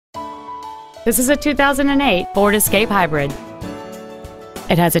This is a 2008 Ford Escape Hybrid.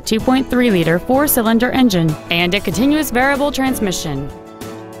 It has a 2.3-liter four-cylinder engine and a continuous variable transmission.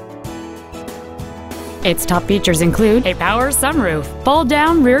 Its top features include a power sunroof,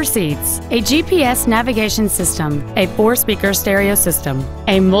 fold-down rear seats, a GPS navigation system, a 4-speaker stereo system,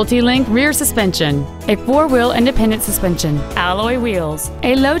 a multi-link rear suspension, a 4-wheel independent suspension, alloy wheels,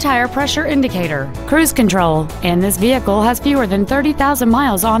 a low tire pressure indicator, cruise control, and this vehicle has fewer than 30,000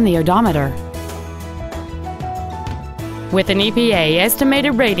 miles on the odometer. With an EPA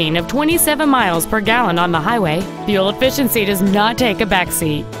estimated rating of 27 miles per gallon on the highway, fuel efficiency does not take a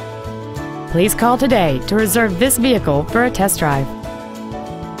backseat. Please call today to reserve this vehicle for a test drive.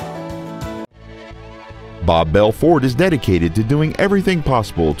 Bob Bell Ford is dedicated to doing everything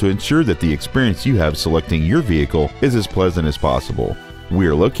possible to ensure that the experience you have selecting your vehicle is as pleasant as possible. We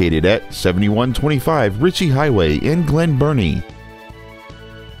are located at 7125 Ritchie Highway in Glen Burnie.